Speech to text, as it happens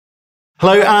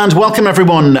Hello and welcome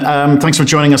everyone. Thanks for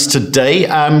joining us today.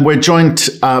 We're joined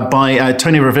by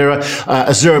Tony Rivera,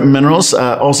 Azure Minerals,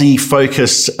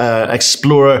 Aussie-focused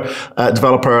explorer,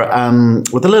 developer,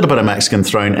 with a little bit of Mexican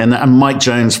thrown in, and Mike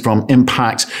Jones from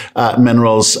Impact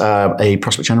Minerals, a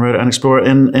prospect generator and explorer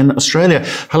in Australia.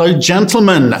 Hello,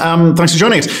 gentlemen. Thanks for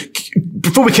joining us.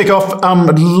 Before we kick off,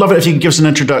 I'd love it if you could give us an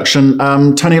introduction.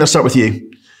 Tony, let's start with you.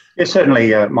 Yes,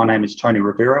 certainly. My name is Tony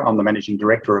Rivera. I'm the Managing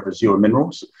Director of Azure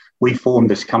Minerals. We formed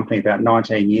this company about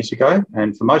 19 years ago,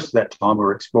 and for most of that time we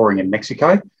were exploring in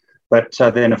Mexico. But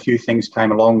then a few things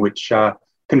came along which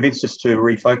convinced us to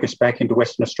refocus back into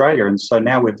Western Australia. And so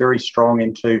now we're very strong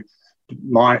into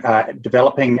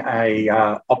developing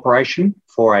a operation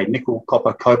for a nickel,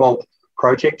 copper, cobalt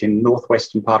project in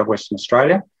northwestern part of Western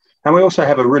Australia. And we also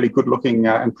have a really good-looking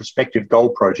and prospective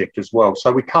gold project as well.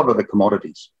 So we cover the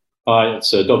commodities. Hi,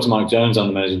 it's Dr. Mike Jones. I'm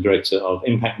the Managing Director of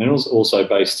Impact Minerals, also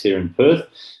based here in Perth.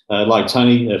 Like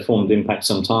Tony, formed Impact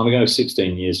some time ago,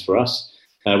 16 years for us.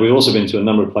 We've also been to a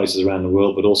number of places around the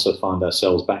world, but also find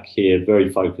ourselves back here very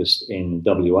focused in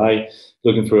WA,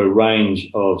 looking for a range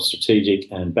of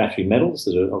strategic and battery metals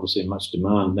that are obviously in much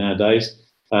demand nowadays.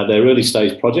 They're early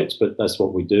stage projects, but that's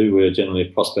what we do. We're generally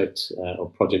a prospect or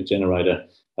project generator,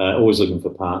 always looking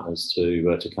for partners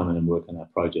to come in and work on our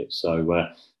projects.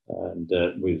 So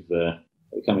we've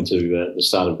coming to the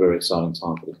start of a very exciting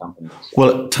time for the company.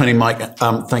 Well, Tony, Mike,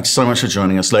 thanks so much for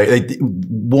joining us.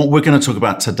 What we're going to talk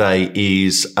about today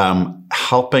is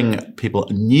helping people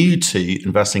new to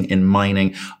investing in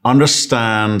mining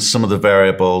understand some of the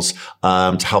variables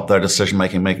to help their decision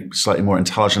making, make slightly more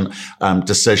intelligent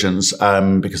decisions,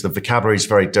 because the vocabulary is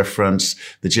very different.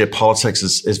 The geopolitics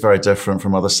is very different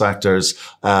from other sectors.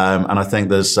 And I think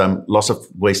there's lots of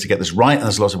ways to get this right and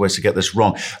there's lots of ways to get this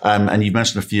wrong. And you've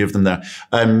mentioned a few of them there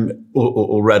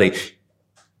already.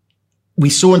 We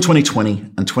saw in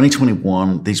 2020 and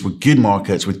 2021, these were good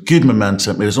markets with good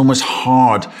momentum. It was almost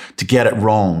hard to get it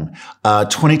wrong.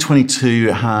 2022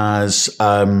 has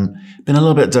been a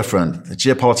little bit different. The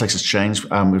geopolitics has changed.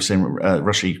 We've seen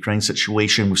Russia-Ukraine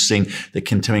situation. We've seen the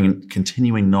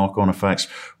continuing knock-on effects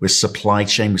with supply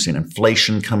chain. We've seen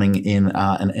inflation coming in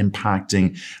and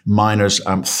impacting miners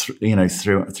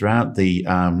throughout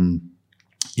the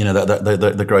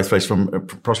the growth phase from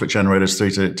prospect generators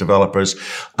through to developers.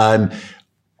 I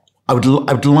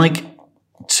would like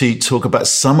to talk about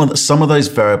some of those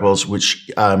variables which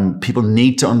people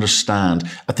need to understand.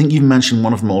 I think you've mentioned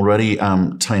one of them already,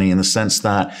 Tony, in the sense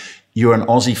that you're an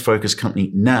Aussie-focused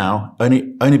company now,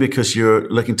 only because you're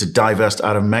looking to divest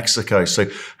out of Mexico. So,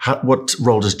 what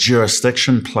role does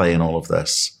jurisdiction play in all of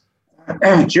this?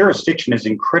 Jurisdiction is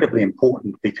incredibly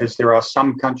important because there are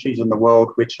some countries in the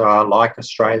world which are like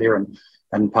Australia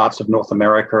and parts of North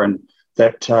America and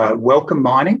that welcome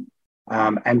mining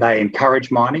and they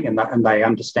encourage mining and they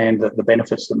understand that the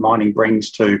benefits that mining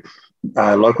brings to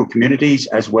local communities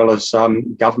as well as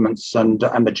governments and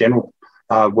the general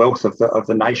wealth of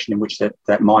the nation in which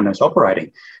that mine is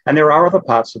operating. And there are other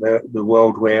parts of the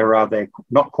world where they're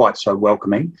not quite so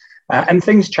welcoming and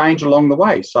things change along the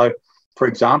way. So, for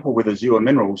example, with Azure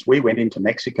Minerals, we went into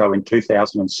Mexico in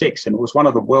 2006, and it was one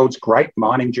of the world's great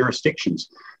mining jurisdictions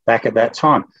back at that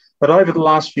time. But over the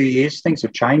last few years, things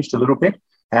have changed a little bit.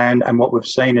 And what we've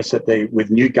seen is that with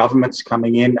new governments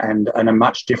coming in and a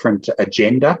much different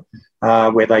agenda,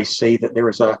 where they see that there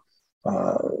is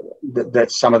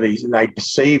that some of these, they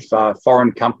perceive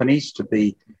foreign companies to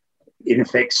be, in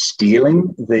effect,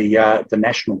 stealing the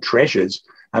national treasures.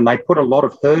 And they put a lot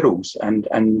of hurdles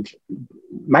and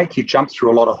make you jump through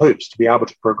a lot of hoops to be able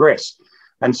to progress.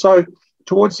 And so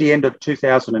towards the end of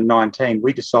 2019,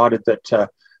 we decided that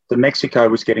Mexico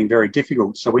was getting very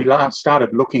difficult. So we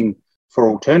started looking for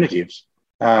alternatives,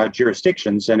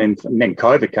 jurisdictions. And then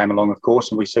COVID came along, of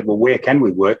course, and we said, well, where can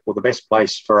we work? Well, the best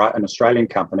place for an Australian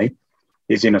company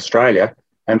is in Australia.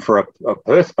 And for a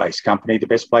Perth-based company, the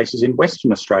best place is in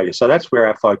Western Australia. So that's where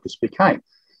our focus became.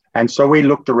 And so we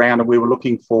looked around and we were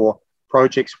looking for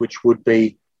projects which would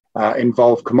be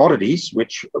involve commodities,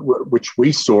 which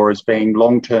we saw as being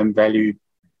long-term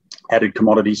value-added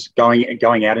commodities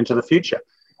going out into the future.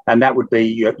 And that would be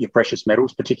your precious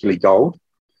metals, particularly gold,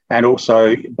 and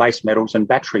also base metals and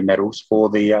battery metals for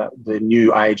the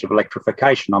new age of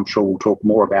electrification. I'm sure we'll talk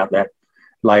more about that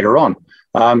later on.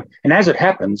 And as it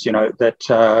happens,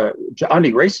 that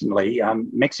only recently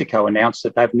Mexico announced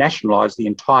that they've nationalized the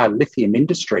entire lithium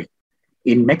industry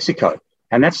in Mexico.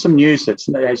 And that's some news that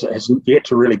has yet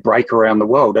to really break around the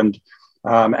world. And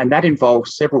that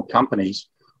involves several companies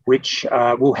which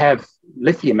will have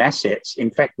lithium assets.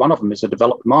 In fact, one of them is a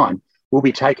developed mine, will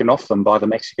be taken off them by the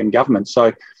Mexican government.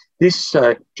 So this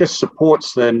just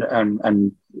supports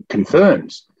and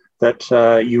confirms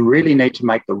that you really need to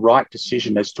make the right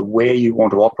decision as to where you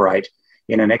want to operate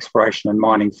in an exploration and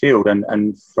mining field.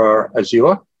 And for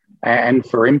Azure and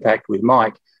for Impact with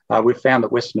Mike, we've found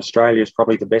that Western Australia is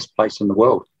probably the best place in the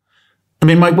world. I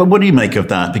mean, Mike, what do you make of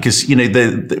that? Because, you know,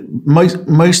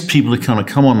 most people who kind of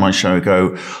come on my show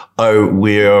go, oh,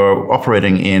 we're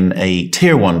operating in a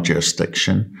tier 1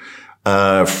 jurisdiction.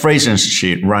 Fraser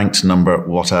Institute ranked number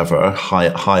whatever,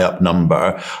 high up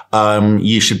number.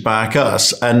 You should back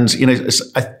us. And, you know,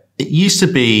 it used to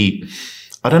be,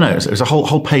 I don't know, it was a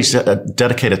whole page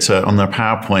dedicated to on their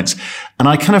PowerPoints. And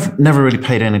I kind of never really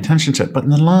paid any attention to it. But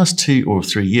in the last 2 or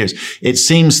 3 years, it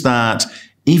seems that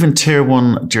even tier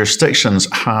 1 jurisdictions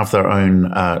have their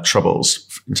own troubles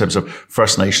in terms of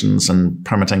First Nations and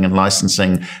permitting and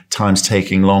licensing times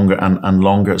taking longer and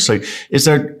longer. So is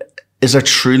there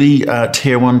truly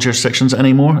tier 1 jurisdictions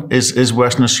anymore? Is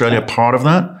Western Australia part of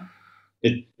that?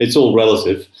 It's all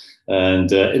relative.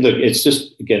 And look, it's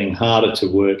just getting harder to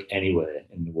work anywhere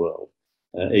in the world,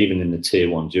 even in the tier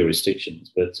 1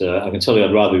 jurisdictions. But I can tell you,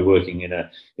 I'd rather be working in a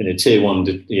tier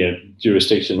 1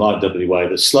 jurisdiction like WA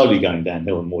that's slowly going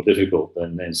downhill and more difficult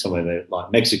than somewhere there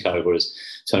like Mexico, whereas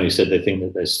Tony said they think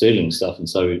that they're stealing stuff. And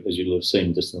so, as you'll have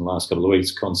seen just in the last couple of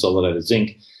weeks, Consolidated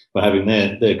Zinc were having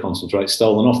their concentrate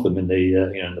stolen off them in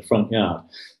the front yard.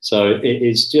 So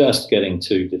it's just getting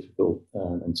too difficult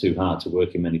and too hard to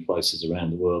work in many places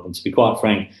around the world. And to be quite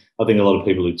frank, I think a lot of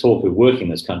people who work in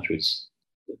those countries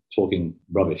talking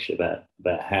rubbish about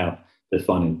how they're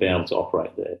finding being able to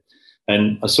operate there.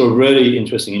 And I saw a really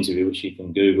interesting interview, which you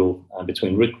can Google,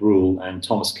 between Rick Rule and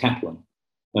Thomas Kaplan.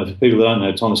 Now, for people that don't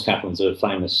know, Thomas Kaplan's a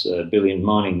famous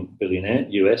mining billionaire,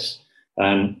 US.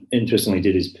 Interestingly,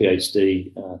 did his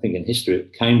PhD, I think, in history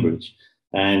at Cambridge.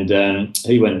 And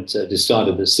he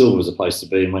decided that silver was a place to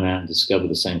be and went out and discovered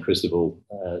the San Cristobal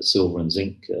silver and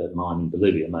zinc mine in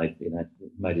Bolivia,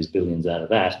 made his billions out of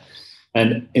that.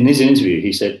 And in his interview,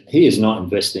 he said he is not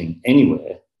investing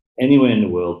anywhere in the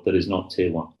world that is not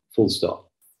tier 1, full stop.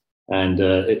 And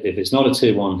if it's not a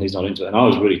tier 1, he's not into it. And I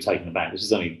was really taken aback. This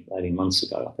is only 18 months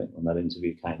ago, I think, when that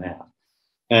interview came out.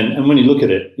 And when you look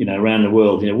at it, around the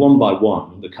world, one by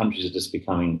one, the countries are just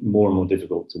becoming more and more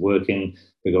difficult to work in.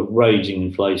 We've got raging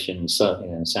inflation in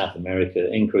South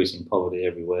America, increasing poverty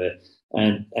everywhere,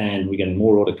 and we're getting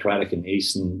more autocratic in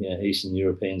Eastern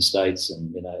European states,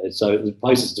 and so the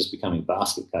place is just becoming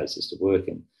basket cases to work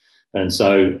in. And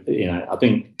so, I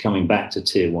think coming back to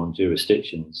tier 1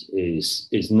 jurisdictions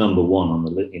is number one on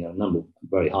the list, number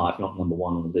very high, if not number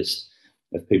one on the list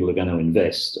if people are going to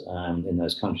invest in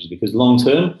those countries, because long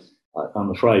term, I'm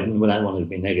afraid, without wanting to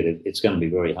be negative, it's going to be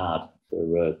very hard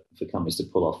for companies to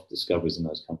pull off discoveries in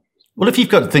those countries. Well, if you've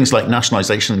got things like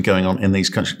nationalisation going on in these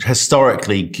countries,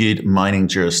 historically good mining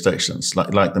jurisdictions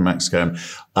like the Mexico,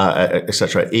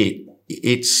 etc., it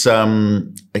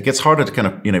gets harder to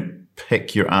kind of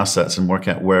pick your assets and work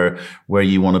out where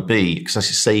you want to be, because as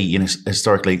you say,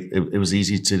 historically it was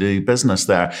easy to do business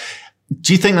there.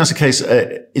 Do you think that's the case?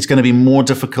 It's going to be more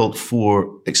difficult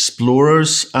for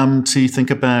explorers to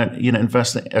think about,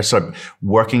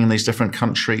 working in these different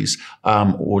countries,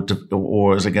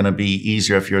 or is it going to be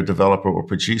easier if you're a developer or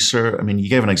producer? I mean, you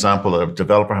gave an example of a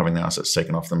developer having the assets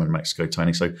taken off them in Mexico,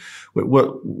 Tony. So,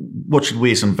 what should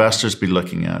we as investors be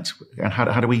looking at, and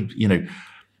how do we,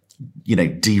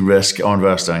 de-risk our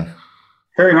investing?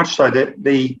 Very much so.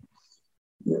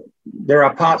 There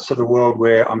are parts of the world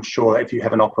where I'm sure if you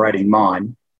have an operating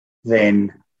mine,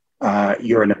 then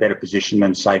you're in a better position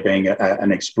than, say, being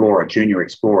an explorer, junior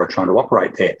explorer trying to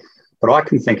operate there. But I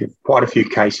can think of quite a few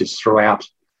cases throughout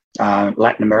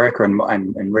Latin America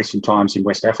and in recent times in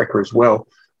West Africa as well,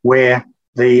 where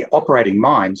the operating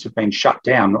mines have been shut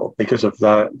down because of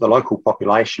the local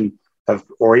population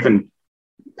or even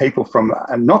people from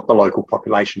not the local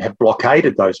population have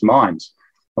blockaded those mines.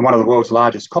 And one of the world's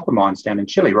largest copper mines down in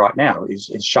Chile right now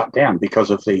is shut down because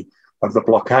of the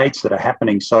blockades that are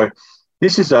happening. So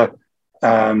this is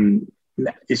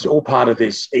it's all part of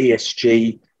this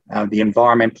ESG, the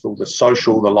environmental, the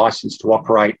social, the license to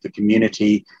operate, the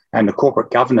community, and the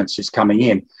corporate governance is coming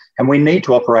in. And we need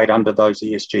to operate under those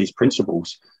ESG's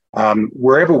principles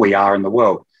wherever we are in the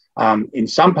world. In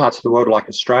some parts of the world, like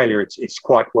Australia, it's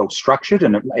quite well structured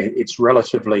and it's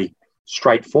relatively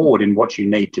straightforward in what you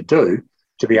need to do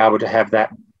to be able to have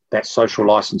that social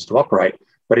license to operate.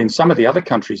 But in some of the other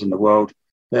countries in the world,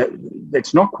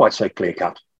 it's not quite so clear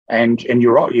cut. And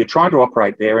you're trying to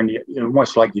operate there, and you're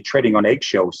almost like you're treading on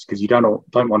eggshells because you don't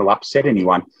want to upset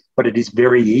anyone. But it is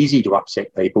very easy to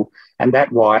upset people, and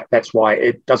that's why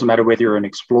it doesn't matter whether you're an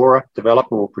explorer,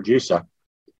 developer, or producer.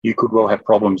 you could well have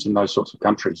problems in those sorts of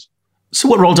countries. So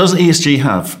what role does ESG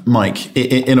have, Mike,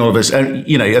 in all of this? I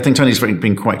think Tony's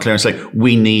been quite clear and saying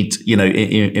we need,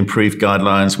 improved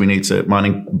guidelines. We need to,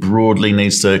 mining broadly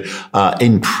needs to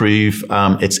improve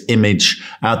its image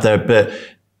out there. But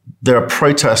there are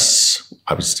protests.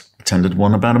 I attended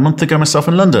one about a month ago myself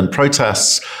in London,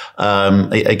 protests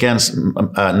against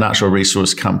natural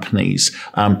resource companies,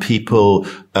 people,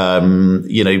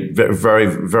 very,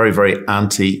 very, very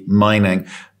anti-mining.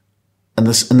 And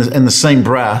this, in the same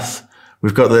breath,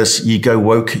 we've got this "you go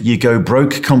woke, you go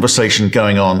broke" conversation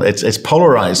going on. It's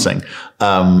polarizing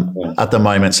at the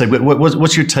moment. So,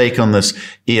 what's your take on this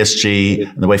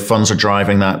ESG and the way funds are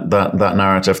driving that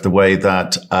narrative, the way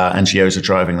that NGOs are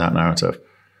driving that narrative?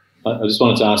 I just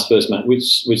wanted to ask first, Matt,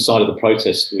 which side of the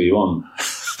protest were you on?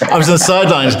 I was on the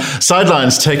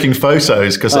sidelines taking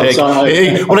photos because I'll tell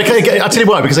you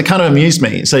why, because it kind of amused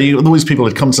me. So all these people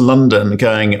had come to London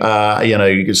going,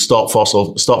 you could stop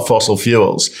fossil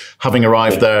fuels, having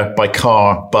arrived there by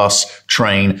car, bus,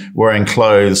 train, wearing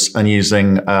clothes and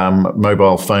using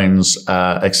mobile phones,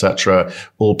 etc.,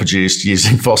 all produced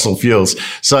using fossil fuels.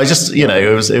 So I just,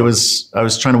 I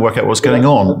was trying to work out what's going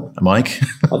on, Mike.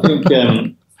 I think.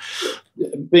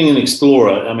 Being an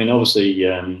explorer, I mean, obviously,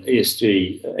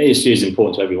 ESG is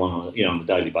important to everyone on a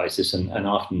daily basis, and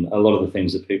often a lot of the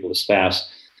things that people espouse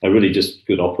are really just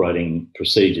good operating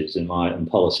procedures and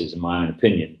policies, in my own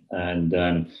opinion.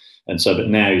 But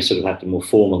now you sort of have to more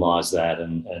formalise that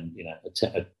and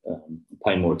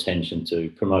pay more attention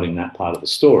to promoting that part of the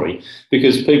story,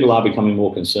 because people are becoming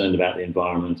more concerned about the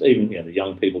environment. Even the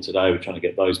young people today, we're trying to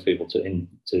get those people to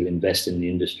invest in the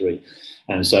industry.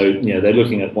 And so, they're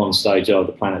looking at one stage,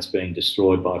 the planet's being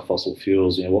destroyed by fossil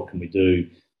fuels. What can we do?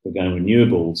 We're going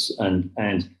renewables. And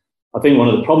I think one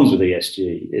of the problems with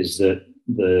ESG is that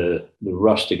the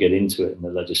rush to get into it and the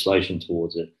legislation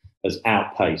towards it has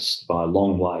outpaced by a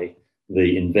long way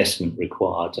the investment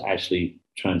required to actually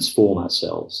transform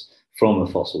ourselves from a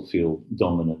fossil fuel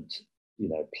dominant,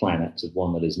 planet to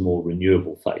one that is more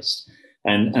renewable faced.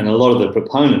 And a lot of the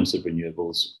proponents of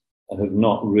renewables have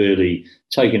not really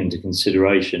taken into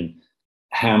consideration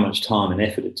how much time and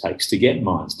effort it takes to get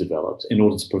mines developed in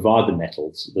order to provide the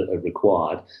metals that are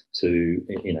required to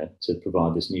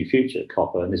provide this new future.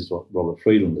 Copper, and this is what Robert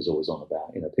Friedland is always on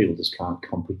about. People just can't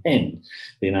comprehend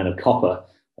the amount of copper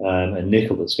and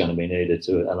nickel that's going to be needed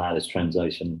to allow this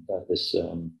transition to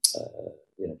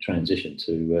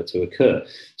occur.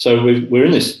 So we're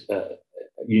in this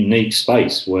unique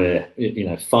space where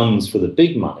funds for the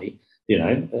big money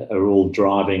are all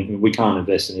driving. We can't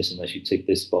invest in this unless you tick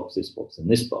this box, and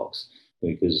this box,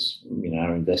 because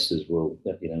our investors will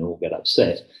all get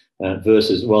upset.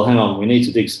 Versus, well, hang on, we need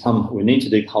to dig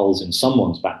holes in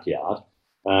someone's backyard.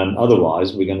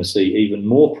 Otherwise, we're going to see even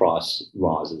more price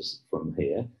rises from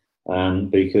here,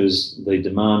 because the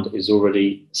demand is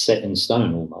already set in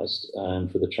stone almost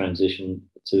for the transition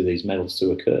to these metals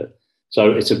to occur.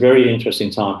 So it's a very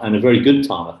interesting time and a very good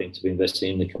time, I think, to be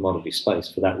investing in the commodity space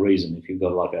for that reason. If you've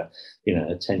got like a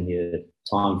 10-year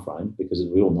time frame, because as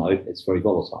we all know, it's very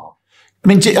volatile. I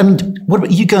mean, what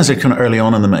about you guys are kind of early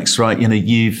on in the mix, right?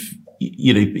 You've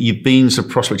been sort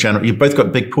of prospect generation. You've both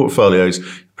got big portfolios,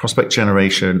 prospect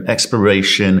generation,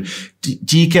 exploration.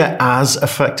 Do you get as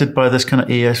affected by this kind of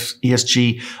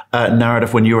ESG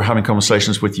narrative when you're having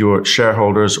conversations with your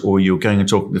shareholders, or you're going and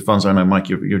talking to funds? I know, Mike,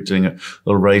 you're doing a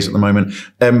little raise at the moment.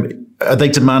 Are they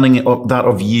demanding that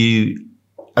of you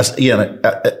as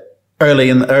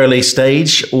early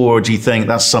stage, or do you think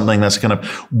that's something that's kind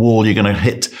of wall you're going to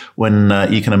hit when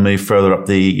you kind of move further up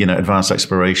the advanced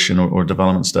exploration or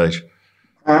development stage?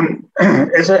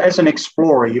 As an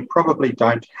explorer, you probably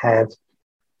don't have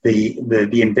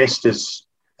the investors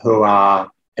who are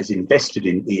as invested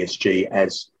in ESG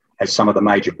as some of the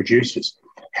major producers.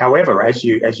 However, as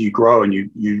you grow and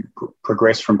you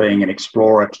progress from being an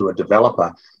explorer to a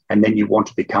developer, and then you want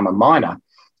to become a miner,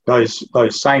 those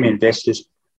same investors,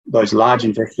 those large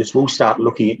investors, will start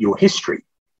looking at your history,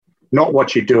 not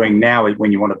what you're doing now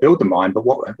when you want to build the mine, but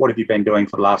what have you been doing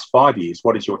for the last 5 years?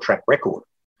 What is your track record?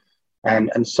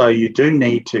 And so you do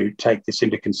need to take this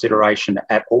into consideration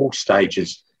at all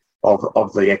stages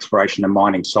of the exploration and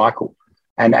mining cycle.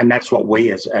 And that's what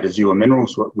we at Azure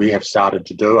Minerals, what we have started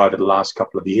to do over the last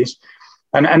couple of years.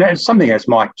 And it's something, as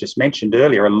Mike just mentioned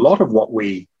earlier, a lot of what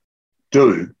we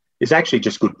do is actually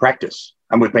just good practice.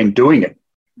 And we've been doing it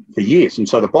for years. And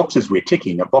so the boxes we're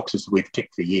ticking are boxes that we've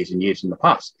ticked for years and years in the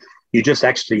past. You just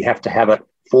actually have to have it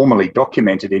formally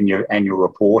documented in your annual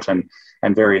report and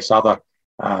various other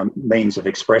means of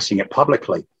expressing it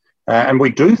publicly. And we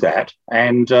do that.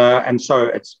 And so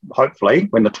it's hopefully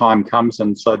when the time comes,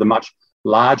 and so the much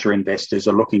larger investors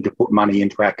are looking to put money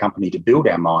into our company to build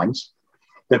our mines,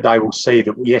 that they will see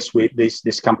that, yes,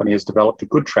 this company has developed a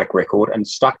good track record and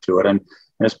stuck to it and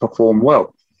has performed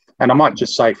well. And I might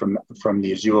just say from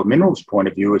the Azure Minerals point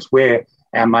of view is where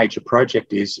our major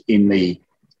project is in the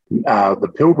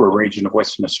Pilbara region of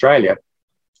Western Australia.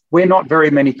 We're not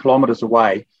very many kilometres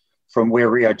away from where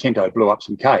Rio Tinto blew up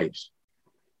some caves.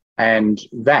 And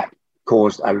that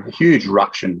caused a huge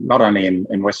ruction, not only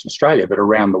in Western Australia, but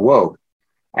around the world.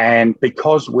 And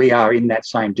because we are in that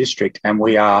same district and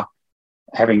we are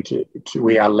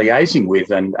we are liaising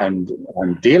with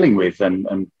and dealing with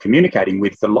and communicating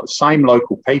with the same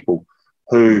local people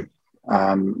who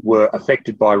were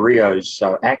affected by Rio's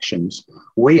actions,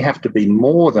 we have to be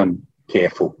more than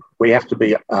careful. We have to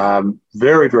be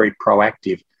very, very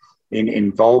proactive in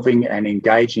involving and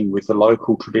engaging with the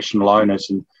local traditional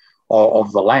owners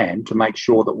of the land to make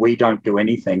sure that we don't do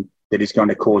anything that is going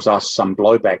to cause us some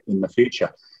blowback in the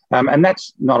future. And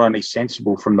that's not only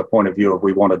sensible from the point of view of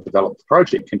we want to develop the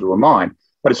project into a mine,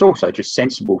 but it's also just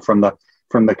sensible from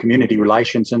the community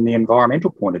relations and the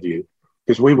environmental point of view,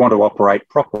 because we want to operate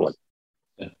properly.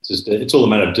 Yeah, it's all a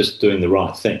matter of just doing the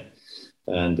right thing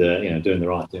and, doing the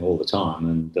right thing all the time.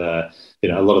 And, a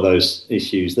lot of those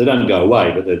issues, they don't go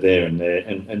away, but they're there and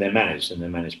they're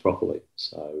managed properly.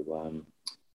 So,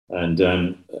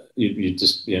 you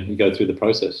go through the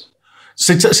process.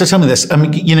 So tell me this.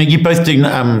 You both do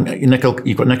nickel.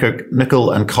 You've got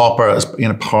nickel and copper as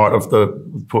part of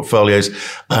the portfolios.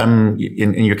 In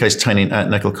your case, Tony,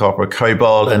 nickel, copper,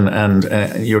 cobalt, and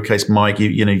in your case, Mike,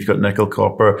 you've got nickel,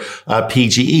 copper,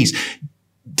 PGEs.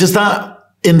 Does that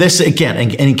in this again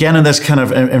in this kind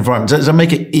of environment, does it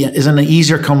make it is an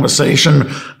easier conversation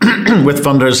with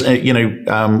funders,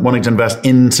 wanting to invest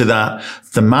into that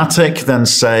thematic than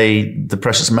say the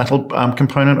precious metal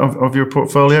component of your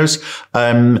portfolios?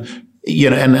 And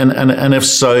if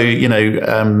so,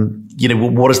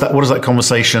 what does that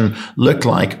conversation look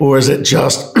like, or is it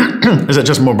just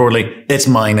more broadly, it's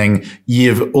mining,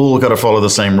 you've all got to follow the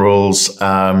same rules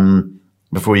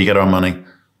before you get our money?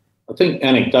 I think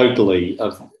anecdotally,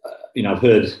 I've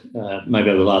heard maybe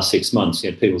over the last 6 months,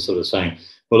 people sort of saying,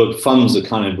 well, look, funds are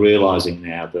kind of realising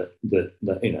now that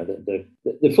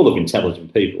they're full of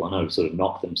intelligent people. I know we sort of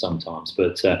knock them sometimes,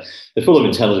 but they're full of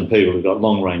intelligent people who've got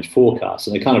long-range forecasts,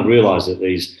 and they kind of realise that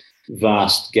these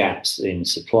vast gaps in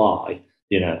supply,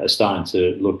 are starting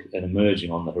to look and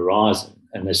emerging on the horizon,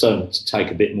 and they're starting to take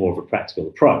a bit more of a practical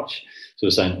approach. So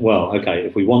we're saying, well, okay,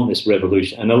 if we want this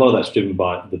revolution, and a lot of that's driven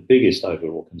by the biggest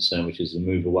overall concern, which is the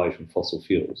move away from fossil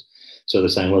fuels. So they're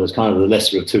saying, well, there's kind of the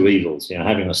lesser of two evils,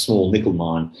 having a small nickel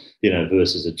mine,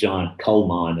 versus a giant coal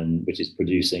mine, which is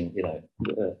producing,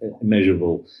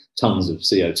 immeasurable tons of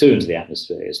CO2 into the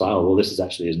atmosphere. It's like, oh, well, this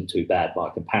isn't too bad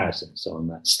by comparison. So on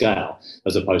that scale,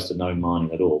 as opposed to no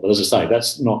mining at all. But as I say,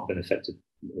 that's not been affected,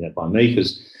 by me,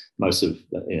 because most of,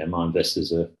 my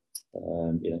investors are,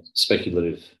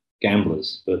 speculative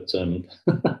gamblers, but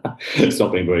it's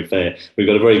not been very fair. We've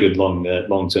got a very good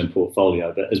long-term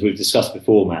portfolio, but as we've discussed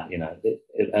before, Matt,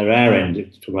 at our end, if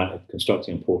you're talking about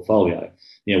constructing a portfolio,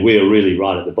 we're really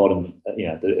right at the bottom,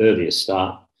 the earliest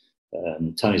start.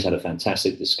 Tony's had a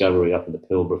fantastic discovery up in the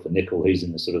Pilbara for nickel. He's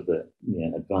in the sort of the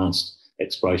advanced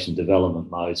exploration development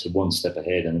mode, so one step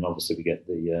ahead, and then obviously we get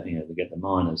the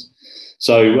miners.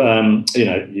 So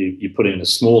you put in the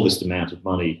smallest amount of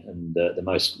money and the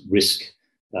most risk.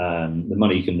 The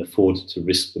money you can afford to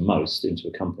risk the most into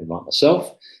a company like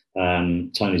myself.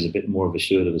 Tony's a bit more of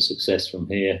assured of a success from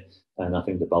here, and I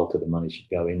think the bulk of the money should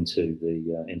go into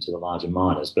the larger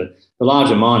miners. But the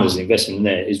larger miners, the investment in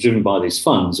there is driven by these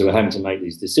funds who are having to make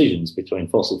these decisions between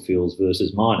fossil fuels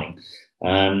versus mining.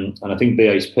 And I think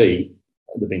BHP,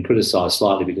 they've been criticised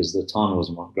slightly because the timing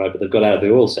wasn't quite great, but they've got out of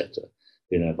the oil sector,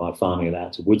 by farming it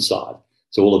out to Woodside.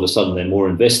 So all of a sudden they're more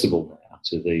investable now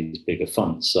to these bigger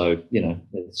funds. So,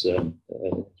 it's an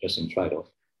interesting trade-off.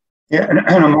 Yeah, and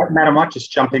Matt, I might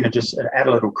just jump in and just add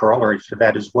a little corollary to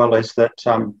that as well, is that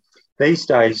these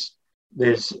days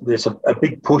there's a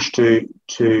big push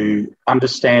to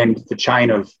understand the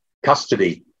chain of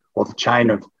custody, or the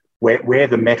chain of where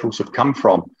the metals have come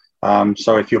from.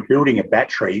 So if you're building a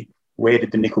battery, where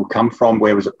did the nickel come from?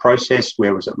 Where was it processed?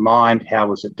 Where was it mined? How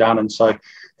was it done? And so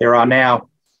there are now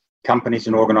companies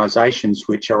and organisations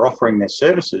which are offering their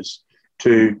services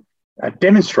to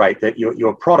demonstrate that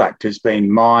your product has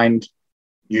been mined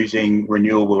using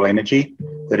renewable energy,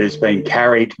 that has been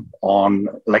carried on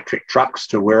electric trucks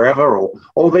to wherever, or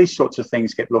all these sorts of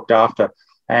things get looked after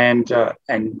and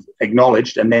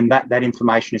acknowledged, and then that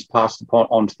information is passed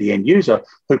on to the end user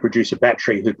who produce a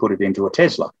battery, who put it into a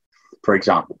Tesla, for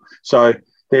example. So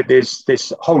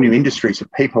there's whole new industries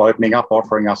of people opening up,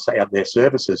 offering us out their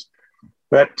services.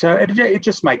 But it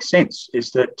just makes sense,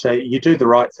 is that you do the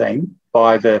right thing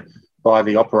by the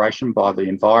operation, by the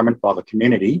environment, by the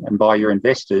community, and by your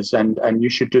investors, and you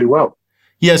should do well.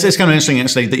 Yes, it's kind of interesting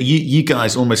actually that you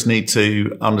guys almost need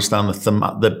to understand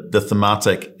the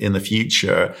thematic in the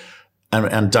future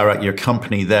and direct your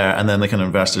company there, and then the kind of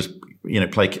investors,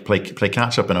 play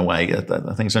catch up in a way. I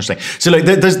think it's interesting. So like,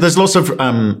 there's lots of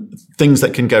things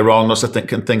that can go wrong, lots of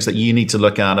things that you need to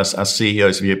look at as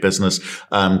CEOs of your business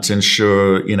to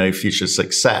ensure future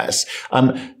success.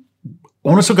 I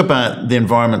want to talk about the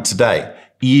environment today.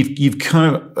 You've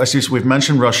kind of, as we've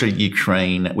mentioned Russia,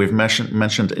 Ukraine, we've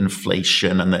mentioned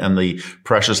inflation and the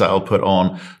pressures that will put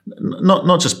on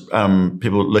not just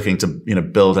people looking to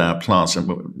build out plants and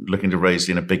looking to raise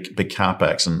big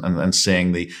capex and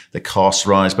seeing the costs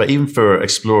rise, but even for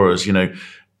explorers,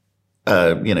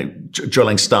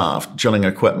 drilling staff, drilling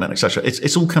equipment, etc.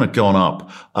 It's all kind of gone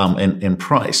up in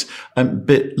price,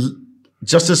 but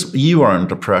just as you are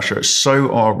under pressure,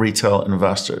 so are retail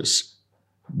investors.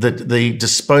 The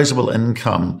disposable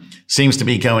income seems to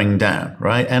be going down,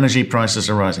 right? Energy prices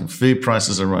are rising, food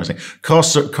prices are rising,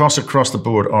 costs across the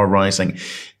board are rising.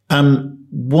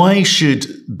 Why should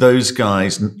those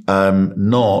guys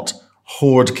not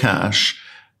hoard cash,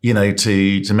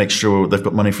 to make sure they've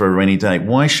got money for a rainy day?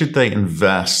 Why should they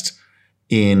invest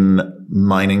in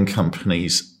mining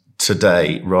companies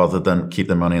today rather than keep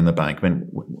their money in the bank? I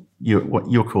mean,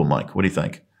 you're cool, Mike. What do you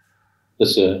think?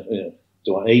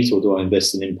 Do I eat or do I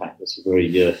invest in impact? That's a very.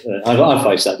 I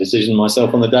face that decision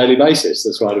myself on a daily basis.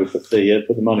 That's why I put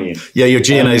the money in. Yeah, your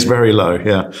G&A is very low.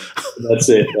 Yeah, that's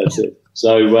it.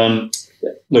 So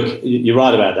look, you're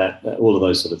right about that. All of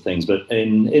those sort of things. But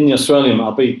in the Australian,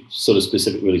 I'll be sort of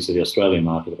specific really to the Australian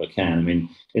market if I can. I mean,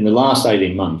 in the last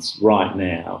 18 months, right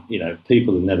now,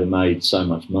 people have never made so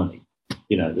much money.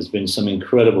 There's been some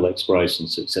incredible exploration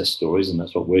success stories, and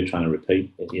that's what we're trying to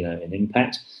repeat. In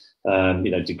impact.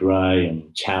 De Grey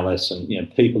and Chalice, and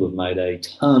people have made a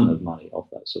ton of money off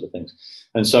that sort of things.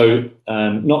 And so,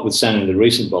 notwithstanding the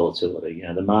recent volatility,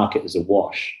 the market is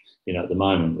awash. At the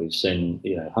moment, we've seen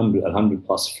 100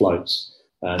 plus floats.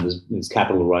 There's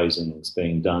capital raising that's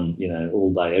being done,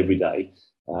 all day, every day,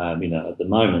 at the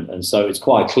moment. And so it's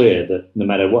quite clear that no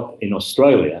matter what in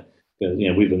Australia,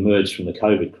 we've emerged from the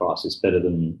COVID crisis better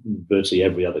than virtually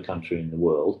every other country in the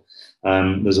world.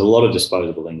 There's a lot of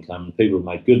disposable income. People have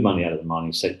made good money out of the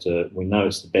mining sector. We know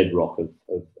it's the bedrock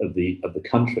of the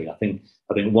country. I think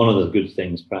one of the good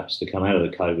things perhaps to come out of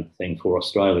the COVID thing for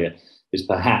Australia is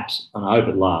perhaps, and I hope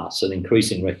it lasts, an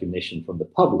increasing recognition from the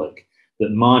public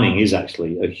that mining is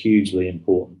actually a hugely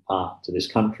important part to this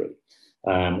country.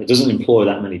 It doesn't employ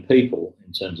that many people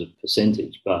in terms of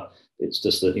percentage, but it's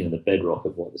just the bedrock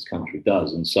of what this country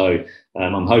does, and so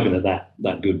I'm hoping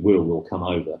that goodwill will come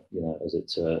over, as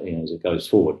it goes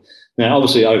forward. Now,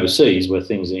 obviously, overseas where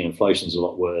things, inflation is a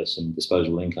lot worse and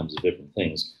disposable incomes are different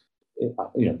things.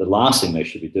 The last thing they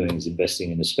should be doing is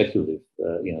investing in a speculative,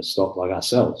 stock like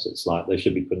ourselves. It's like they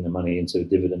should be putting their money into a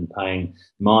dividend-paying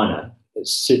miner,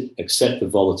 accept the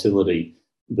volatility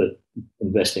that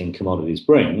investing in commodities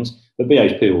brings, but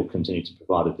BHP will continue to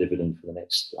provide a dividend for the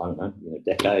next,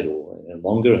 decade or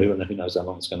longer. Who knows how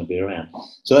long it's going to be around?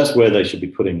 So that's where they should be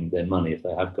putting their money if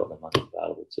they have got their money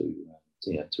available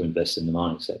to invest in the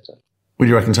mining sector. What do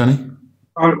you reckon, Tony?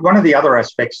 One of the other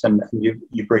aspects, and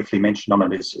you briefly mentioned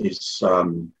on it, is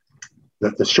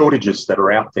the shortages that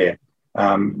are out there,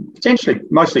 potentially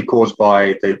mostly caused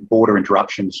by the border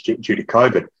interruptions due to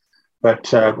COVID.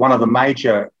 But one of the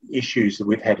major issues that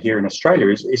we've had here in Australia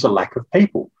is a lack of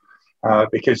people,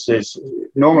 because there's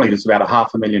about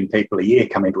 500,000 people a year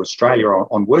come into Australia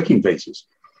on working visas,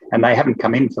 and they haven't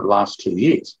come in for the last 2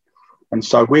 years. And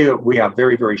so we are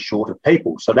very, very short of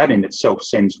people. So that in itself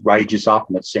sends wages up,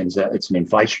 and it's an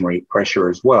inflationary pressure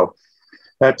as well.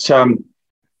 That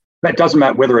doesn't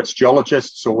matter whether it's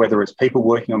geologists or whether it's people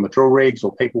working on the drill rigs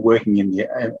or people working in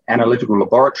the analytical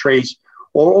laboratories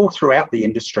or all throughout the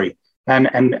industry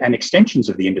and extensions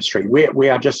of the industry. We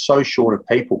are just so short of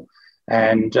people,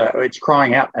 and it's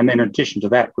crying out. And then in addition to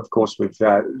that, of course, with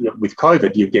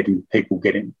COVID, you're getting people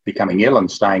becoming ill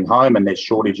and staying home, and there's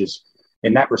shortages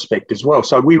in that respect as well.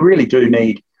 So we really do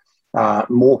need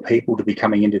more people to be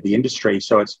coming into the industry.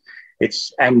 So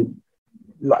and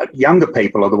younger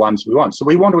people are the ones we want. So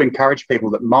we want to encourage people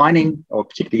that mining, or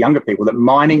particularly younger people, that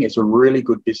mining is a really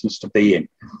good business to be in.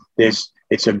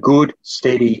 It's a good,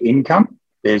 steady income.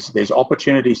 There's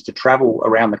opportunities to travel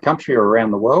around the country or around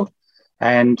the world,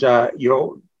 and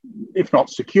you're, if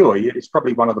not secure, it's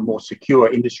probably one of the more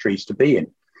secure industries to be in.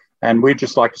 And we'd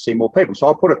just like to see more people. So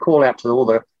I'll put a call out to all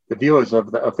the the viewers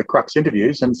of the Crux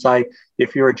interviews and say,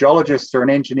 if you're a geologist or an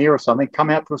engineer or something, come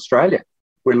out to Australia.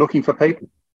 We're looking for people.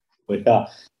 We are.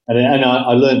 And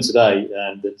I learned today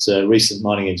that recent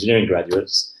mining engineering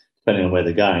graduates, depending on where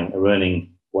they're going, are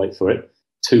earning, wait for it,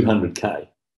 $200,000,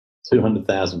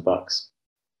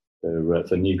 $200,000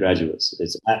 for new graduates.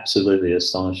 It's absolutely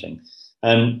astonishing.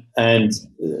 And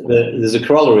there's a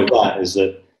corollary of that is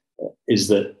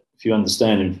that if you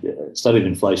studied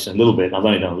inflation a little bit, and I've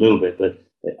only done a little bit, but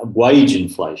wage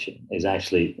inflation is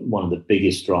actually one of the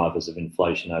biggest drivers of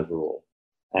inflation overall.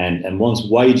 And once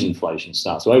wage inflation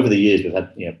starts, so over the years we've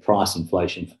had price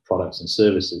inflation for products and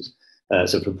services,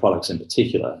 so for products in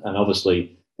particular, and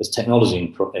obviously as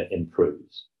technology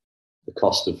improves, the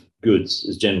cost of goods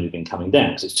has generally been coming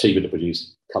down because it's cheaper to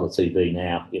produce colour TV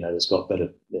now. That's got better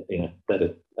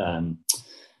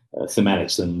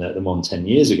thematics than the one 10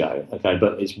 years ago. Okay,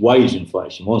 but it's wage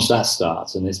inflation. Once that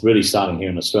starts, and it's really starting here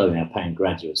in Australia now, paying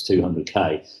graduates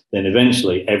 $200K, then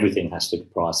eventually everything has to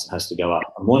go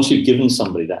up. And once you've given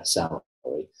somebody that salary,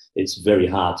 it's very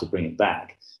hard to bring it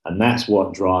back. And that's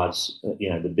what drives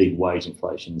the big wage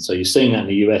inflation. So you're seeing that in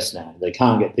the US now. They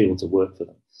can't get people to work for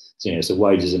them. So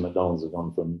wages in McDonald's have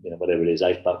gone from whatever it is,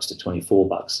 $8 to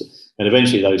 $24, and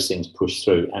eventually those things push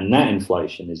through. And that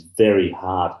inflation is very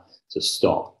hard to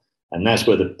stop. And that's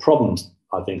where the problems,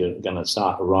 I think, are going to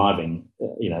start arriving.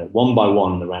 One by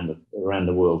one around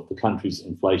the world, the countries'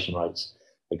 inflation rates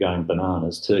are going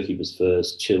bananas. Turkey was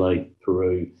first, Chile,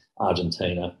 Peru,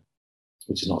 Argentina,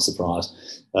 which is not a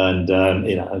surprise, and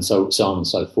so on and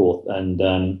so forth.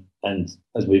 And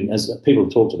as people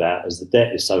have talked about, as the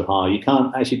debt is so high, you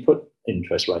can't actually put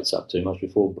interest rates up too much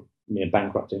before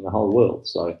bankrupting the whole world.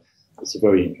 So it's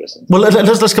very interesting. Well,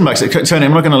 let's come back to it. Tony,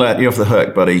 I'm not going to let you off the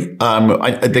hook, buddy.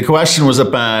 The question was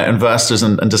about investors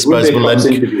and disposable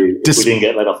income. We didn't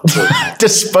get let off the hook.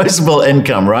 Disposable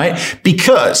income, right?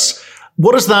 Because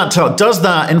what does that tell? Does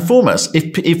that inform us?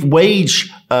 If wages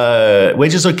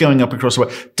are going up across the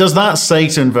world, does that say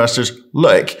to investors,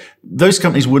 look, those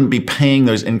companies wouldn't be paying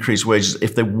those increased wages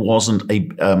if there wasn't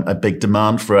a big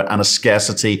demand for it and a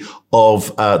scarcity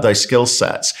of those skill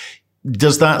sets?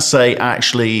 Does that say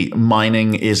actually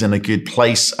mining is in a good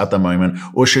place at the moment,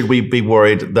 or should we be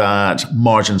worried that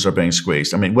margins are being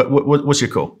squeezed? I mean, what's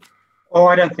your call? Oh,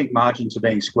 I don't think margins are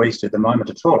being squeezed at the moment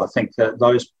at all. I think that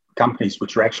those companies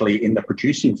which are actually in the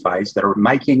producing phase that are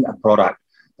making a product,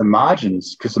 the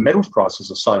margins, because the metals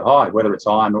prices are so high, whether it's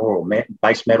iron ore or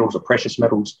base metals or precious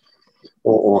metals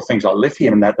or things like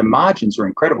lithium, and that the margins are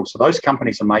incredible. So those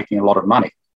companies are making a lot of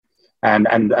money, and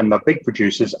the big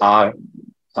producers are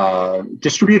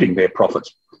distributing their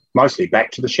profits mostly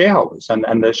back to the shareholders,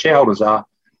 and the shareholders are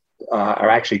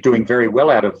actually doing very well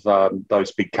out of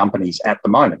those big companies at the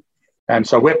moment. And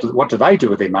so what do they do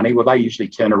with their money? Well, they usually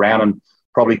turn around and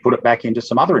probably put it back into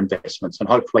some other investments, and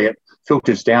hopefully it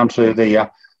filters down to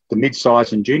the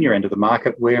mid-size and junior end of the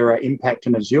market where Impact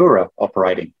and Azure are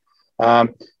operating.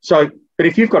 But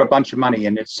if you've got a bunch of money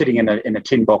and it's sitting in a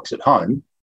tin box at home,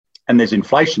 and there's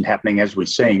inflation happening as we're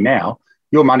seeing now,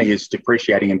 your money is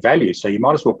depreciating in value. So you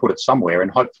might as well put it somewhere, and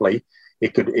hopefully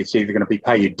it's either going to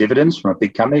pay you dividends from a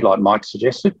big company like Mike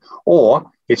suggested,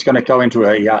 or it's going to go into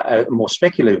a more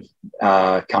speculative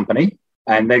company,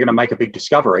 and they're going to make a big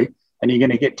discovery, and you're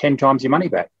going to get 10 times your money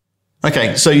back.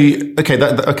 Okay, so I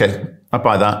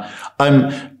buy that.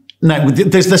 Now,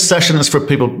 there's this session that's for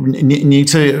people new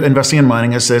to investing in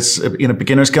mining. It's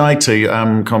beginner's guide to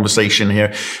conversation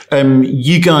here.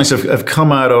 You guys have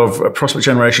come out of a prospect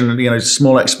generation,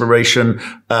 small exploration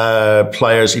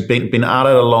players. You've been at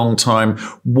it a long time.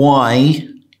 Why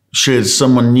should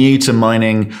someone new to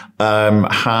mining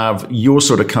have your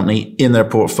sort of company in their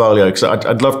portfolio? Because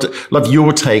I'd love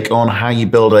your take on how you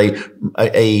build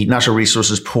a natural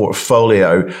resources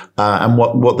portfolio and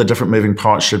what the different moving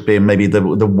parts should be, and maybe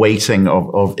the weighting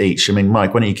of each. I mean,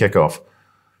 Mike, why don't you kick off?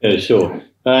 Yeah, sure.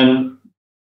 Sound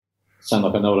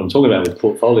like I know what I'm talking about with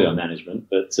portfolio management,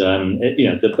 but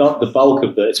the bulk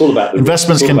of it's all about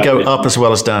investments can go up as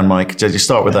well as down. Mike, did you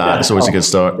start with that? It's always a good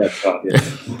start. That's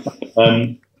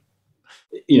right.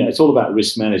 Yeah. It's all about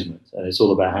risk management, and it's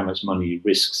all about how much money you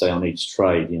risk, say, on each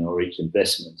trade, or each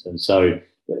investment. And so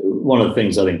one of the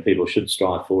things I think people should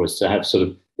strive for is to have sort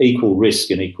of equal risk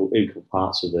in equal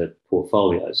parts of their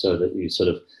portfolio, so that you sort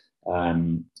of,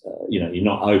 you're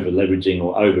not over leveraging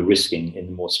or over risking in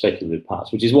the more speculative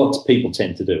parts, which is what people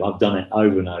tend to do. I've done it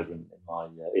over and over in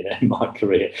my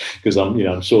career, because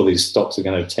I'm sure these stocks are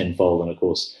going to tenfold, and of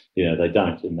course, they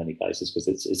don't in many cases, because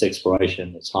it's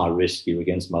exploration, it's high risk, you're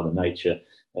against Mother Nature,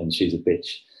 and she's a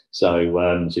bitch.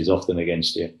 So she's often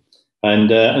against you.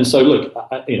 And so look,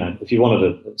 if you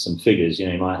wanted some figures,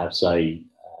 you might have, say,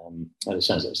 it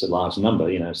sounds like it's a large number,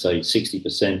 say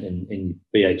 60% in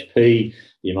BHP,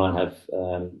 you might have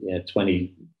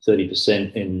 20,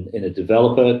 30% in a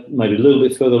developer, maybe a little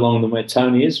bit further along than where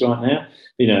Tony is right now,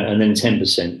 and then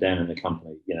 10% down in the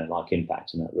company, like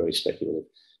Impact, and that very speculative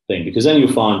thing. Because then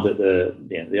you'll find that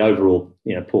the overall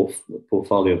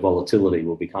portfolio volatility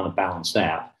will be kind of balanced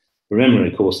out.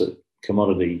 Remembering, of course, that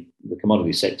the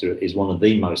commodity sector is one of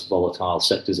the most volatile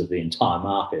sectors of the entire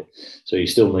market. So you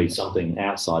still need something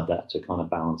outside that to kind of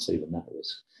balance even that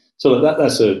risk. So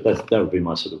that would be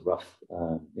my sort of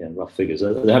rough figures.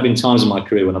 There have been times in my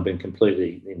career when I've been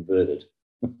completely inverted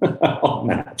on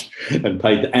that and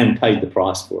paid the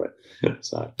price for it.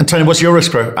 So, and Tony, what's your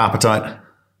risk appetite?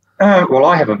 Well,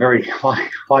 I have a very high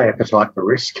appetite for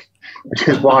risk, which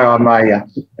is why I'm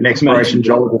an exploration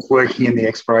geologist working in the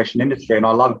exploration industry, and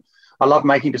I love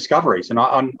making discoveries. And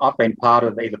I've been part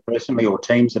of either personally or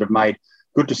teams that have made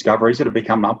good discoveries that have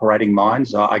become operating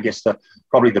mines. I guess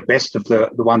probably the best of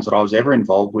the ones that I was ever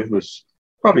involved with was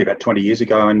probably about 20 years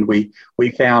ago, and we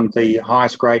found the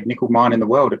highest grade nickel mine in the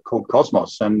world called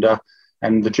Cosmos, and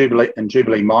the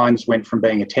Jubilee Mines went from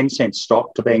being a 10-cent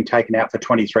stock to being taken out for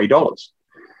 $23.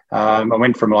 I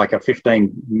went from like a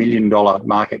 $15 million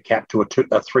market cap to a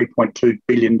 $3.2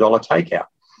 billion takeout.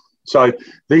 So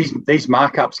these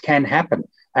markups can happen,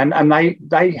 and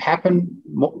they happen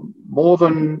more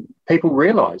than people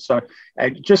realise. So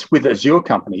just with Azure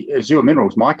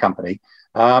Minerals, my company,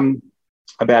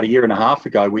 about a year and a half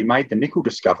ago, we made the nickel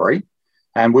discovery,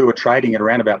 and we were trading at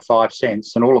around about 5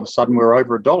 cents, and all of a sudden we're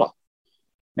over $1.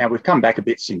 Now, we've come back a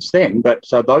bit since then, but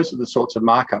so those are the sorts of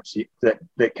markups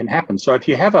that can happen. So if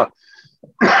you have a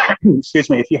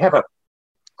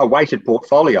weighted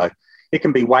portfolio, it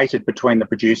can be weighted between the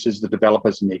producers, the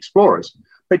developers, and the explorers.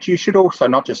 But you should also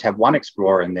not just have one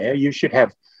explorer in there. You should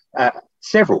have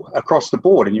several across the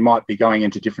board, and you might be going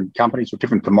into different companies or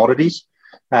different commodities.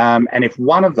 And if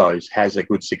one of those has a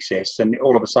good success, then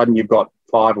all of a sudden you've got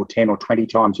 5 or 10 or 20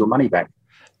 times your money back.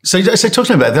 So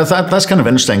talking about that's kind of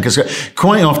interesting, because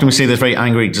quite often we see there's very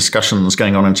angry discussions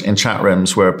going on in chat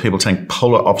rooms where people take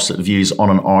polar opposite views on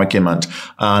an argument,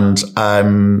 and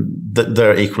that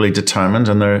they're equally determined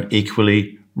and they're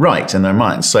equally right in their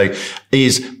minds. So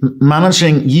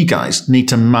you guys need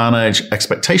to manage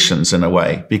expectations in a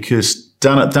way, because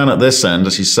down at this end,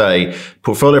 as you say,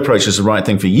 portfolio approach is the right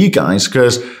thing for you guys,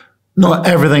 because not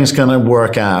everything's going to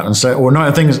work out,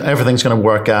 everything's going to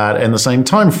work out in the same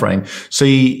time frame. So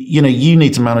you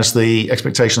need to manage the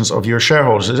expectations of your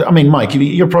shareholders. I mean, Mike,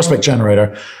 you're a prospect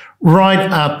generator, right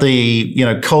at the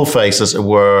coalface, as it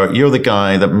were. You're the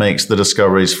guy that makes the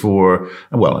discoveries for,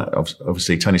 well,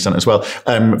 obviously Tony's done it as well,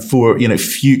 for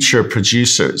future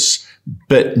producers.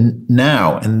 But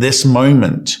now, in this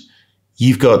moment,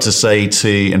 you've got to say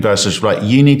to investors, right,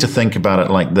 you need to think about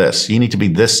it like this. You need to be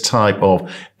this type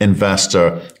of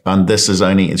investor, and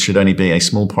it should only be a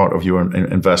small part of your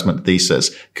investment thesis,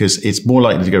 because it's more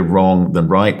likely to go wrong than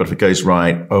right. But if it goes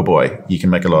right, oh boy, you can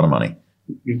make a lot of money.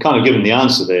 You've kind of given the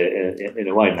answer there in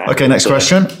a way, Matt. Okay, next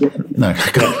question. No,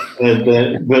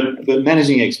 but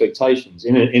managing expectations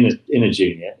in a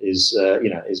junior is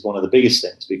one of the biggest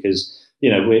things, because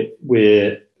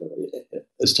we're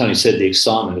as Tony said, the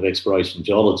excitement of exploration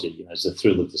geology, is the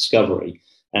thrill of discovery,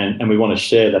 and we want to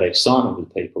share that excitement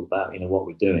with people about what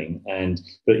we're doing.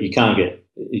 But you can't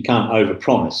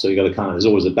overpromise, so there's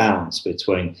always a balance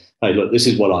between, hey, look, this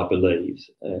is what I believe.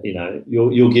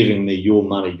 You're giving me your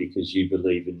money because you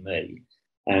believe in me,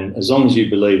 and as long as you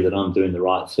believe that I'm doing the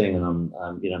right thing and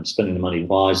I'm spending the money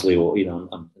wisely, or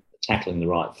I'm tackling the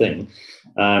right thing,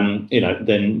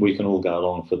 then we can all go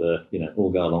along for the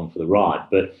ride.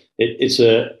 But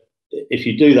if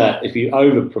you do that, if you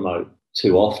over promote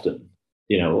too often,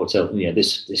 or tell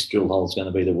this drill hole is going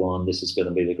to be the one, this is going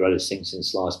to be the greatest thing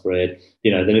since sliced bread,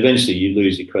 then eventually you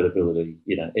lose your credibility,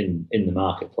 in the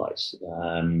marketplace.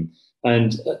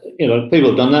 People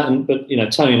have done that, but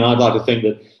Tony and I'd like to think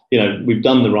that we've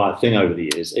done the right thing over the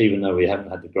years, even though we haven't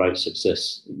had the great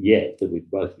success yet that we've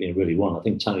both really want. I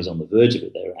think Tony's on the verge of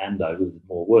it there, Ando, with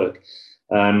more work.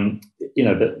 We're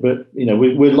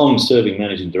long-serving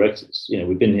managing directors.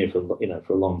 We've been here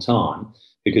for a long time,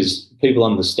 because people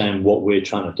understand what we're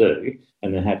trying to do,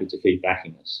 and they're happy to keep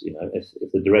backing us.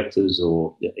 If the directors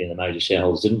or the major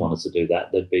shareholders didn't want us to do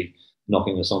that, they'd be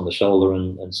knocking us on the shoulder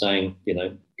and saying,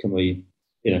 can we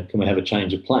have a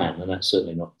change of plan? And that's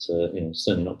certainly not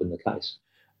been the case.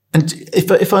 And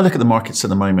if I look at the markets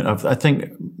at the moment, I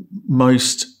think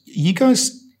most, you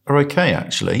guys are okay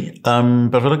actually.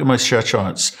 But if I look at most share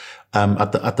charts,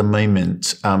 at the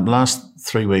moment. Last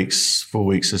 3 weeks, 4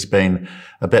 weeks has been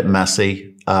a bit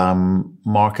messy.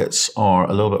 Markets are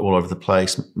a little bit all over the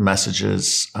place.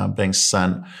 Messages being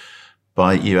sent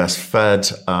by US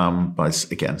Fed,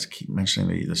 again, to keep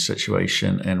mentioning the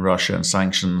situation in Russia and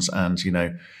sanctions, and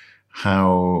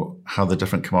how the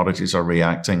different commodities are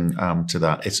reacting to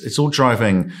that. It's all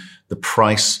driving the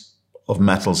price of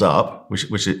metals up,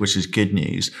 which is good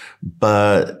news,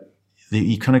 but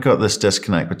you kind of got this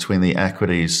disconnect between the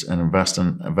equities and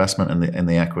investment in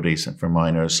the equities for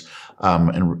miners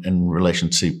in relation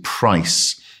to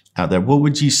price out there. What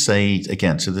would you say,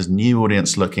 again, to this new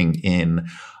audience looking in,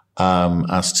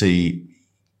 as to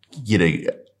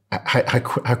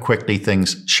how quickly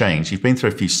things change? You've been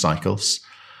through a few cycles.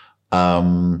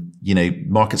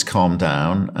 Markets calm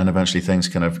down and eventually things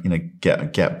kind of,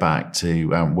 get back to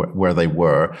where they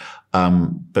were.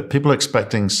 But people are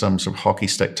expecting some sort of hockey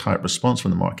stick type response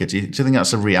from the market. Do you think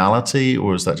that's a reality,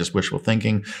 or is that just wishful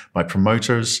thinking by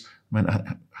promoters? I mean,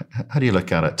 how do you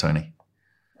look at it, Tony?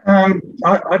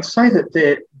 I'd say that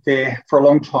there for a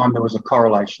long time there was a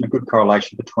good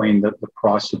correlation between the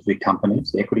price of the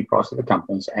companies, the equity price of the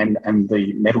companies, and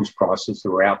the metals prices that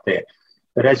were out there.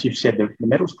 But as you've said, the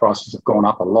metals prices have gone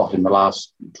up a lot in the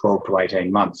last 12 to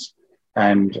 18 months,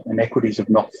 and equities have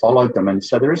not followed them. And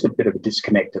so there is a bit of a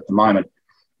disconnect at the moment.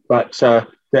 But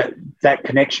that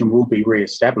connection will be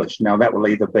re-established. Now, that will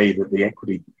either be that the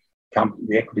equity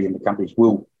in the companies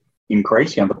will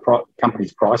increase, the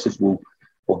companies' prices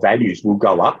or values will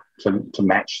go up to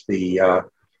match the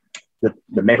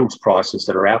metals prices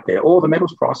that are out there, or the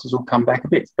metals prices will come back a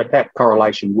bit. But that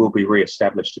correlation will be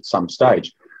re-established at some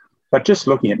stage. But just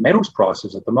looking at metals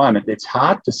prices at the moment, it's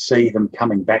hard to see them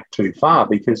coming back too far,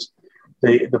 because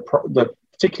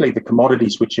particularly the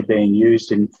commodities which are being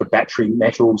used for battery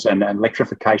metals and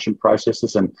electrification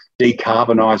processes and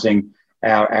decarbonising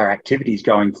our activities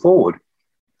going forward,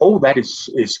 all that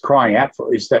is crying out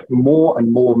for is that more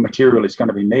and more material is going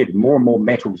to be needed, more and more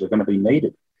metals are going to be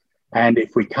needed. And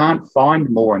if we can't find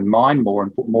more and mine more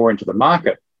and put more into the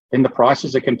market, then the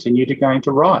prices are going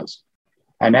to rise.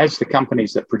 And as the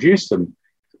companies that produce them,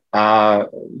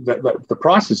 the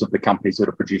prices of the companies that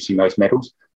are producing those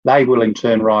metals, they will in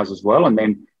turn rise as well. And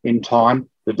then in time,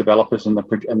 the developers and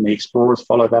the explorers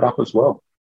follow that up as well.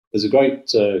 There's a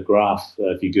great graph,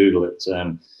 if you Google it,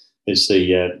 it's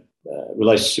the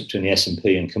relationship between the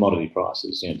S&P and commodity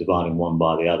prices, dividing one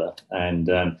by the other. And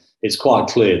it's quite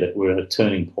clear that we're at a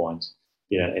turning point,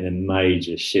 in a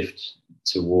major shift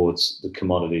towards the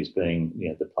commodities being,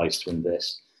 the place to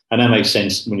invest. And that makes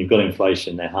sense when you've got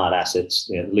inflation. They're hard assets,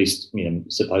 at least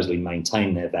supposedly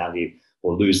maintain their value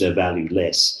or lose their value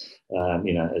less,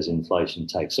 as inflation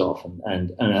takes off.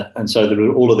 And so there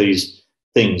are all of these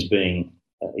things being,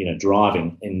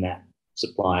 driving in that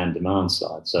supply and demand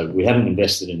side. So we haven't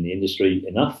invested in the industry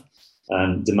enough.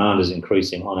 Demand is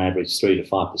increasing on average 3 to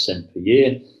 5% per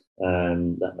year.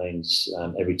 That means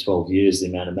every 12 years, the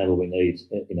amount of metal we need,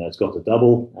 it's got to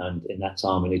double. And in that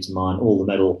time, we need to mine all the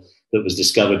metal that was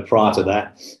discovered prior to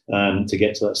that to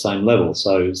get to that same level.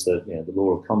 So it's the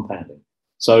law of compounding.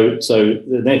 So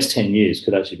the next 10 years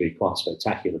could actually be quite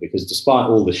spectacular, because despite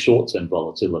all the short-term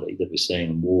volatility that we're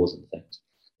seeing in wars and things,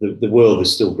 the world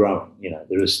is still growing.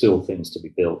 There are still things to be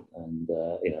built, and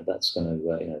that's going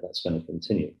to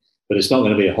continue. But it's not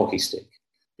going to be a hockey stick.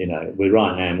 We're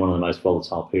right now in one of the most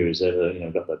volatile periods ever.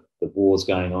 We've got the wars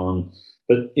going on.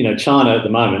 But, China at the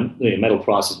moment, metal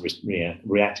prices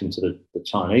reacting to the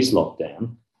Chinese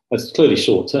lockdown, that's clearly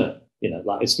short term.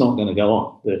 It's not going to go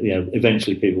on.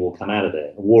 Eventually people will come out of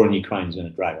there. The war in Ukraine is going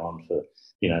to drag on for,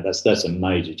 that's a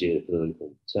major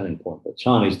geopolitical turning point. But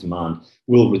Chinese demand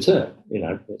will return,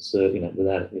 it's,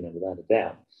 without a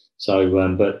doubt. So,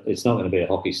 but it's not going to be a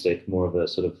hockey stick, more of a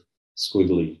sort of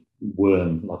squiggly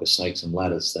worm, like a snakes and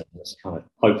ladders thing that's kind of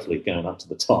hopefully going up to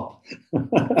the top.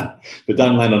 But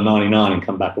don't land on 99 and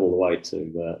come back all the way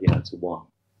to to 1.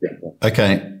 Yeah.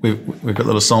 Okay, we've got the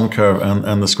little sum curve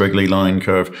and the squiggly line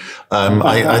curve.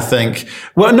 I think.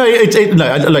 Well, no,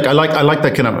 look, I like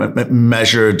that kind of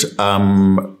measured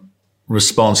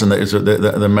response and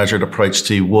the measured approach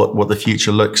to what the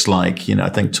future looks like. I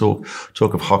think talk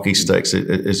of hockey sticks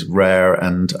is rare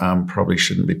and probably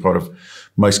shouldn't be part of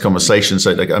most conversations.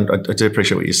 So I do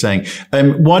appreciate what you're saying.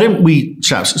 Why don't we,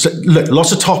 chaps? So look,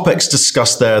 lots of topics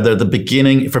discussed there. They're the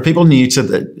beginning for people new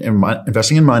to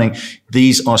investing in mining.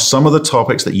 These are some of the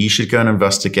topics that you should go and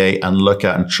investigate and look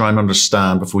at and try and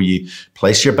understand before you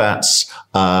place your bets.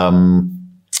 And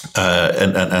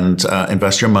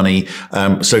invest your money.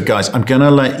 So guys, I'm going to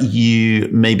let you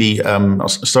maybe, I'll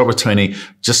start with Tony,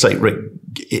 just say, Rick,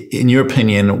 in your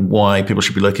opinion, why people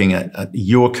should be looking at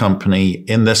your company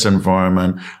in this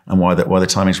environment and why the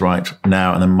timing's right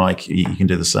now. And then, Mike, you can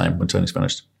do the same when Tony's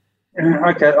finished.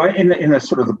 Okay, in the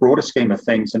sort of the broader scheme of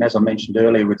things, and as I mentioned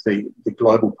earlier, with the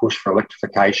global push for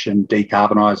electrification,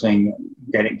 decarbonising,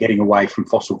 getting away from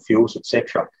fossil fuels,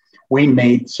 etc., we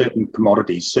need certain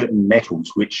commodities, certain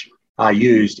metals, which are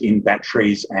used in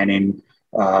batteries and in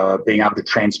being able to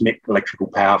transmit electrical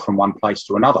power from one place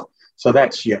to another. So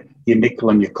that's your nickel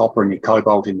and your copper and your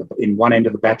cobalt in one end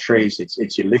of the batteries.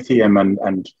 It's your lithium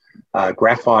and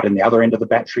graphite in the other end of the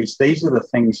batteries. These are the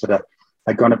things that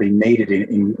are going to be needed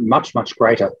in much, much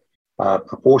greater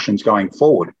proportions going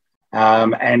forward.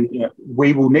 And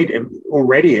we will need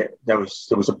already. There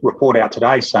was a report out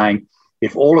today saying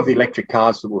if all of the electric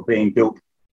cars that were being built,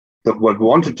 that were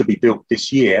wanted to be built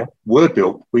this year, were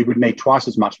built, we would need twice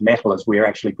as much metal as we're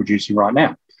actually producing right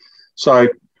now. So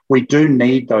we do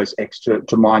need those extra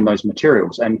to mine those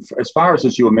materials. And as far as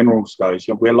Azure Minerals goes,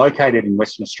 we're located in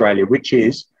Western Australia, which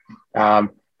is a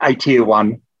tier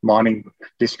 1 mining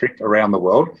district around the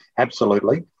world,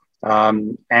 absolutely.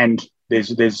 And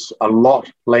there's a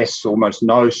lot less, almost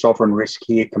no sovereign risk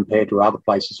here compared to other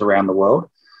places around the world.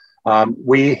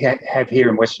 We have here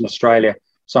in Western Australia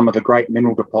some of the great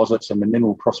mineral deposits and the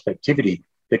mineral prospectivity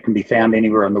that can be found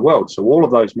anywhere in the world. So all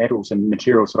of those metals and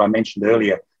materials that I mentioned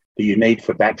earlier that you need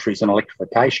for batteries and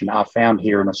electrification are found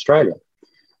here in Australia.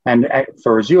 And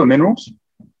for Azure Minerals,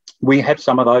 we have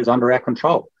some of those under our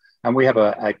control. And we have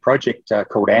a project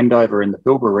called Andover in the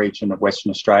Pilbara region of Western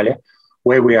Australia,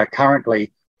 where we are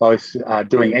currently both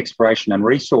doing exploration and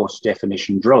resource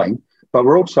definition drilling, but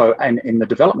we're also in the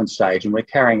development stage, and we're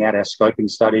carrying out our scoping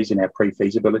studies and our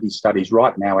pre-feasibility studies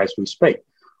right now as we speak,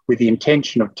 with the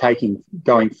intention of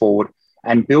going forward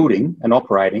and building and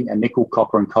operating a nickel,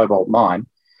 copper and cobalt mine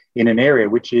in an area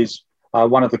which is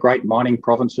one of the great mining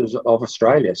provinces of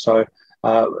Australia. So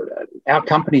our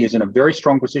company is in a very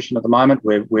strong position at the moment.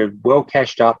 We're well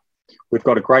cashed up. We've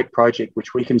got a great project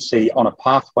which we can see on a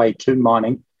pathway to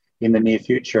mining in the near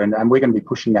future, and we're going to be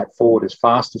pushing that forward as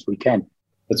fast as we can.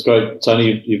 That's great,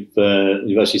 Tony.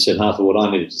 You've actually said half of what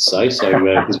I needed to say. So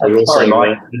because we're also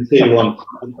tier 1,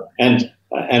 and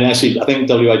actually I think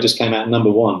WA just came out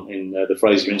 #1 in the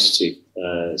Fraser Institute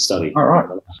study. All right, in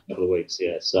the last couple of weeks.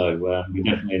 Yeah, so we're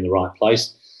definitely in the right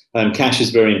place. Cash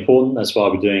is very important. That's why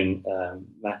we're doing.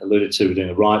 Matt alluded to we're doing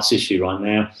a rights issue right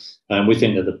now. We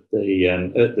think that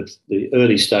the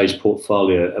early stage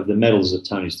portfolio of the metals that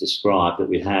Tony's described that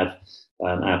we have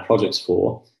our projects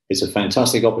for. It's a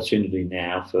fantastic opportunity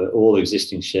now for all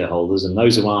existing shareholders, and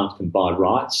those who aren't can buy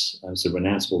rights. It's a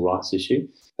renounceable rights issue.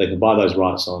 They can buy those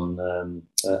rights on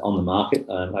the market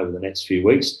over the next few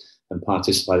weeks and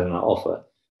participate in our offer.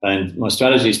 And my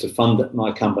strategy is to fund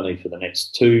my company for the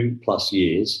next 2+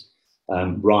 years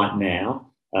right now,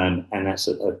 and that's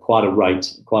quite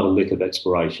a lick of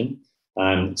exploration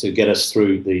to get us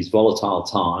through these volatile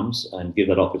times and give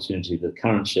that opportunity to the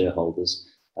current shareholders.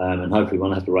 And hopefully we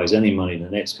won't have to raise any money in the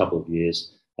next couple of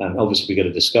years. Obviously, if we get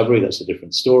a discovery, that's a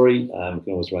different story. We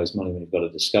can always raise money when we've got a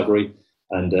discovery.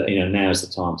 And now is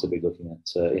the time to be looking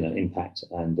at impact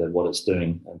and what it's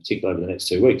doing, particularly over the next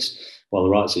 2 weeks while the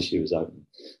rights issue is open.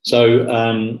 So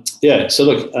so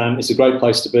look, it's a great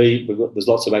place to be. There's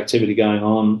lots of activity going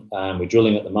on. We're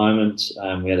drilling at the moment.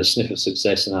 We had a sniff of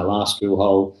success in our last drill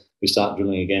hole. We start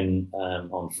drilling again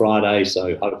on Friday,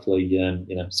 so hopefully,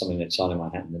 something exciting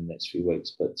might happen in the next few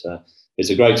weeks. But it's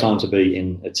a great time to be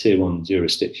in a tier 1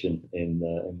 jurisdiction in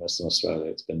Western Australia.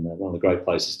 It's been one of the great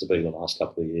places to be the last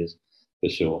couple of years, for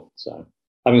sure. So,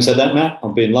 having said that, Matt,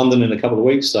 I'll be in London in a couple of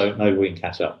weeks, so maybe we can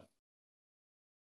catch up.